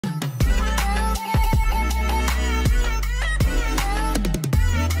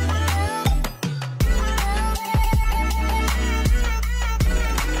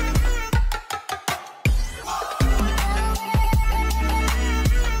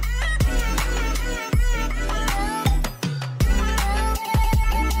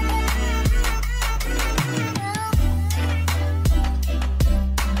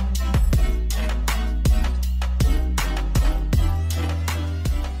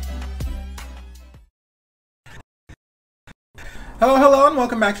Hello, hello, and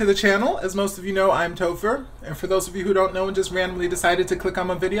welcome back to the channel. As most of you know, I'm Topher. And for those of you who don't know and just randomly decided to click on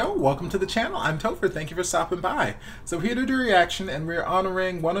my video, welcome to the channel. I'm Topher. Thank you for stopping by. So here to do a reaction, and we're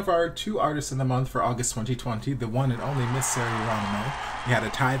honoring one of our two artists in the month for August 2020, the one and only Miss Sarah Geronimo. We had a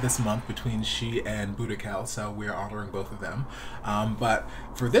tie this month between she and Budokan, so we're honoring both of them. But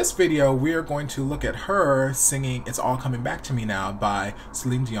for this video, we are going to look at her singing It's All Coming Back to Me Now by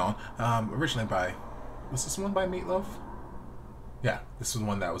Celine Dion, originally by, was this one by Meatloaf? Yeah, this was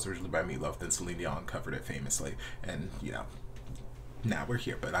one that was originally by Meatloaf, then Celine Dion covered it famously, and, you know, now we're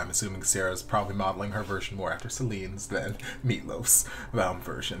here. But I'm assuming Sarah's probably modeling her version more after Celine's than Meatloaf's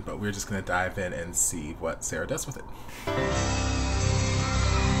version. But we're just going to dive in and see what Sarah does with it.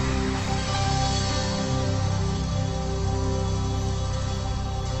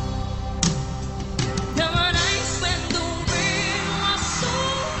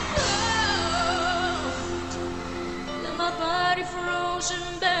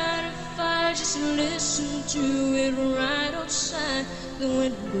 Just listen to it right outside the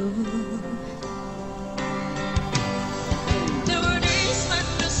window. There were days when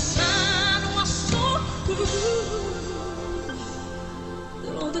the sun was so cool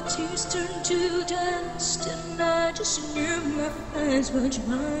that all the tears turned to dust, and I just knew my eyes were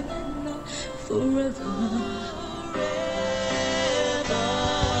drying out forever.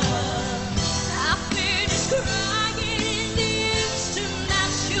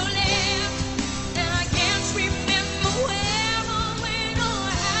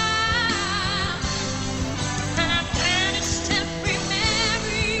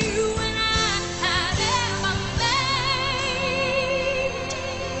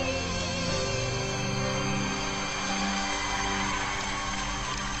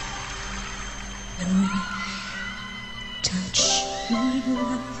 Touch me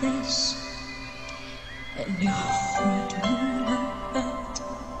like this, and you hold me like that.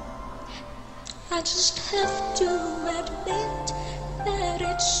 I just have to admit that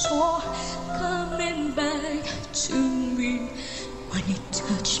it's all coming back to me when you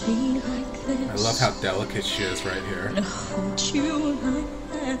touch me like this. I love how delicate she is right here. And I hold you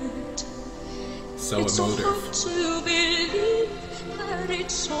like that. So it's emotive. So hard to believe that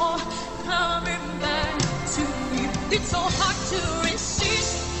it's all coming back to me. It's so hard to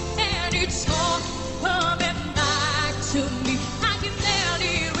resist, and it's all coming back to me. I can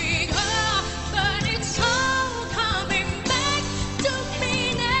barely recall, but it's all coming back to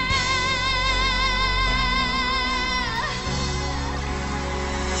me now.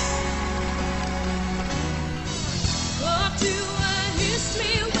 Up to hiss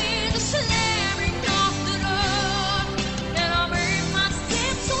me with a slamming off the door, and I made my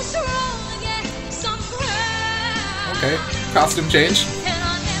step so strong, yeah, somehow. Okay, costume change. And I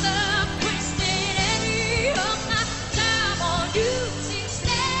never wasted any of my time on you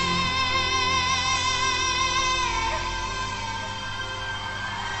instead.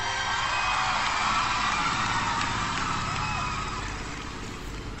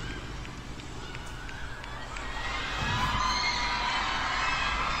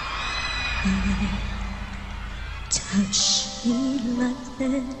 Touch me like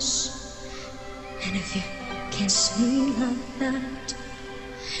this, and if you kiss me like that,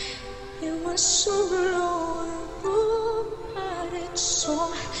 it was so long ago, but it's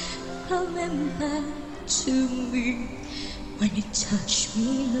all coming back to me when you touch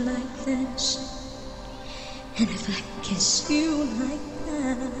me like this, and if I kiss you like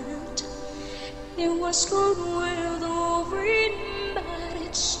that, it was gone with the wind, but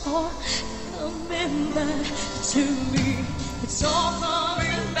it's all coming back to me. It's all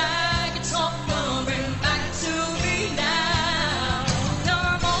coming back, it's all coming back to me now. There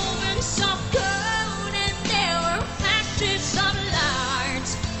were moments of gold and there were flashes of light.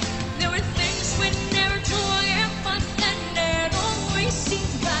 There were things we never told, but then it always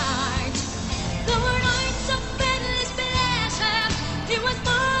seemed right. There were nights of endless pleasure. It was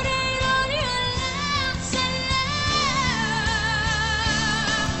burning on your lips and love.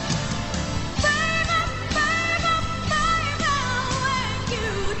 Baby, baby, baby, when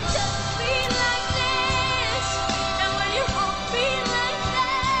you touch me like this, and when you hold me like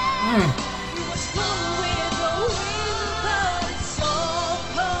that, you was gone with the wind, but it's all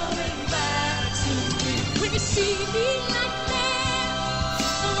coming back to me. When you see me like that,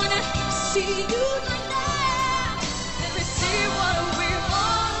 and when I see you like that, let me see what we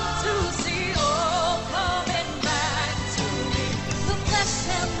want to see, all coming back to me. The best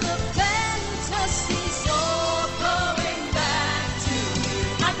and the fantasies all coming back to me.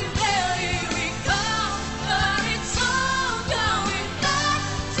 I can barely recall, but it's all coming back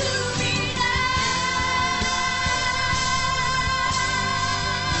to me now.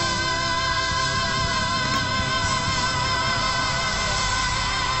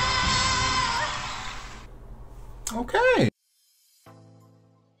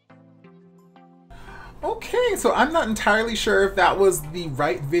 Okay, so I'm not entirely sure if that was the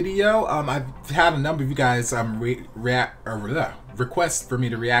right video. I've had a number of you guys request for me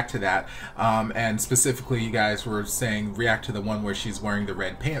to react to that, and specifically you guys were saying react to the one where she's wearing the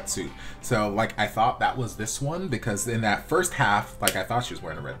red pantsuit. So like I thought that was this one, because in that first half, like I thought she was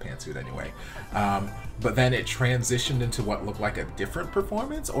wearing a red pantsuit anyway. But then it transitioned into what looked like a different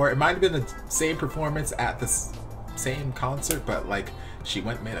performance, or it might have been the same performance at the same concert, but like she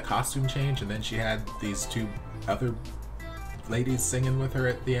went and made a costume change, and then she had these two other ladies singing with her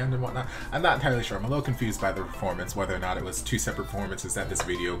at the end and whatnot. I'm not entirely sure. I'm a little confused by the performance, whether or not it was two separate performances that this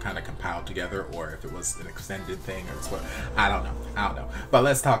video kind of compiled together, or if it was an extended thing, or what. I don't know. But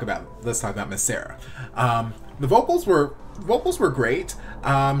let's talk about Miss Sarah. The vocals were great.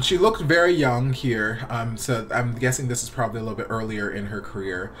 She looked very young here, so I'm guessing this is probably a little bit earlier in her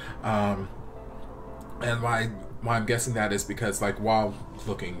career. And why I'm guessing that is because, like, while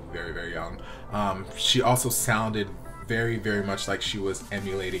looking very, very young, she also sounded very, very much like she was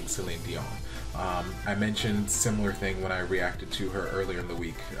emulating Celine Dion. I mentioned similar thing when I reacted to her earlier in the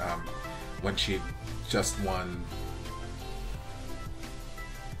week, when she just won,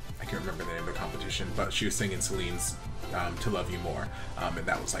 I can't remember the name of the competition, but she was singing Celine's To Love You More, and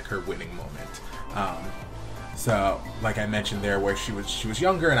that was like her winning moment. So, like I mentioned there, where she was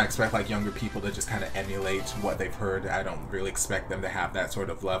younger, and I expect like younger people to just kind of emulate what they've heard. I don't really expect them to have that sort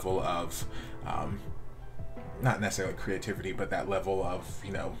of level of, not necessarily creativity, but that level of,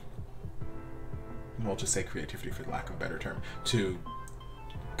 you know, we'll just say creativity for lack of a better term, to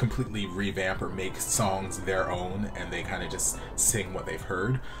completely revamp or make songs their own, and they kind of just sing what they've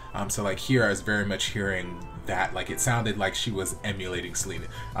heard. So like here, I was very much hearing that, like it sounded like she was emulating Celine.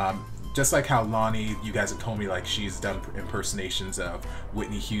 Just like how Lonnie, you guys have told me like she's done impersonations of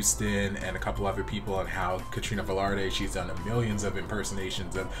Whitney Houston and a couple other people, and how Katrina Velarde, she's done millions of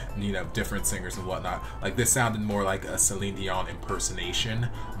impersonations of, you know, different singers and whatnot. Like this sounded more like a Celine Dion impersonation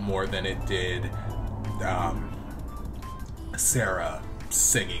more than it did Sarah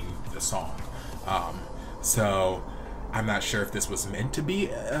singing the song. So I'm not sure if this was meant to be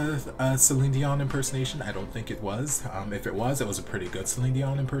a Celine Dion impersonation. I don't think it was. If it was a pretty good Celine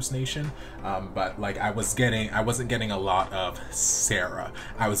Dion impersonation. But like I wasn't getting a lot of Sarah.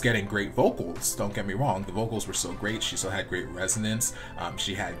 I was getting great vocals. Don't get me wrong. The vocals were so great. She still had great resonance.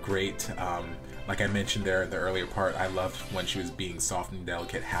 She had great, like I mentioned there in the earlier part, I loved when she was being soft and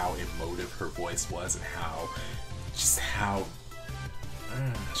delicate, how emotive her voice was, and how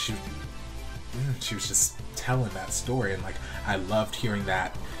she was just telling that story. And like I loved hearing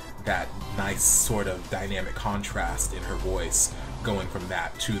that nice sort of dynamic contrast in her voice, going from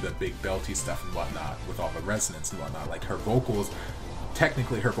that to the big belty stuff and whatnot, with all the resonance and whatnot. Like her vocals,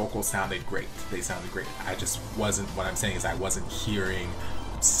 technically her vocals sounded great. They sounded great. I just wasn't, what I'm saying is I wasn't hearing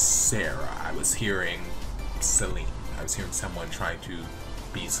Sarah. I was hearing Celine. I was hearing someone trying to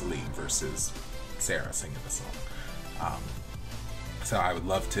be Celine versus Sarah singing the song. So I would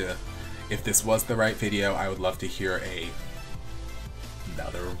love to, if this was the right video, I would love to hear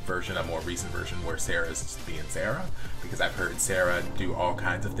another version, a more recent version, where Sarah's being Sarah, because I've heard Sarah do all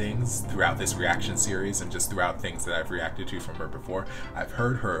kinds of things throughout this reaction series, and just throughout things that I've reacted to from her before. I've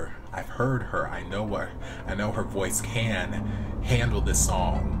heard her. I know her voice can handle this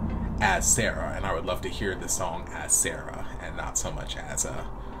song as Sarah, and I would love to hear this song as Sarah, and not so much as a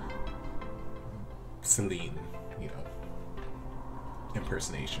Celine, you know,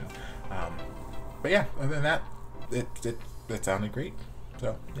 impersonation. But yeah, other than that, it sounded great.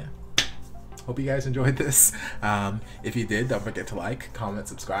 So yeah, hope you guys enjoyed this. If you did, don't forget to like, comment,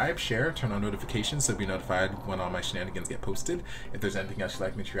 subscribe, share, turn on notifications so you'll be notified when all my shenanigans get posted. If there's anything else you'd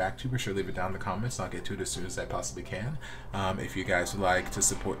like me to react to, be sure to leave it down in the comments, and I'll get to it as soon as I possibly can. If you guys would like to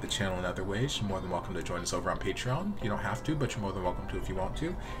support the channel in other ways, you're more than welcome to join us over on Patreon. You don't have to, but you're more than welcome to if you want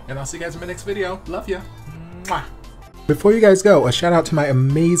to. And I'll see you guys in my next video. Love ya. Mwah. Before you guys go, a shout out to my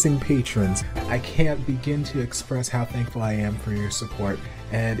amazing patrons. I can't begin to express how thankful I am for your support.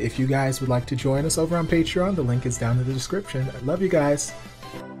 And if you guys would like to join us over on Patreon, the link is down in the description. I love you guys.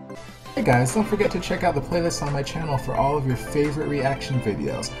 Hey guys, don't forget to check out the playlist on my channel for all of your favorite reaction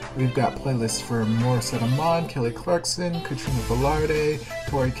videos. We've got playlists for Morissette Amon, Kelly Clarkson, Katrina Velarde,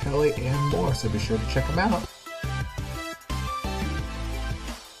 Tori Kelly, and more, so be sure to check them out.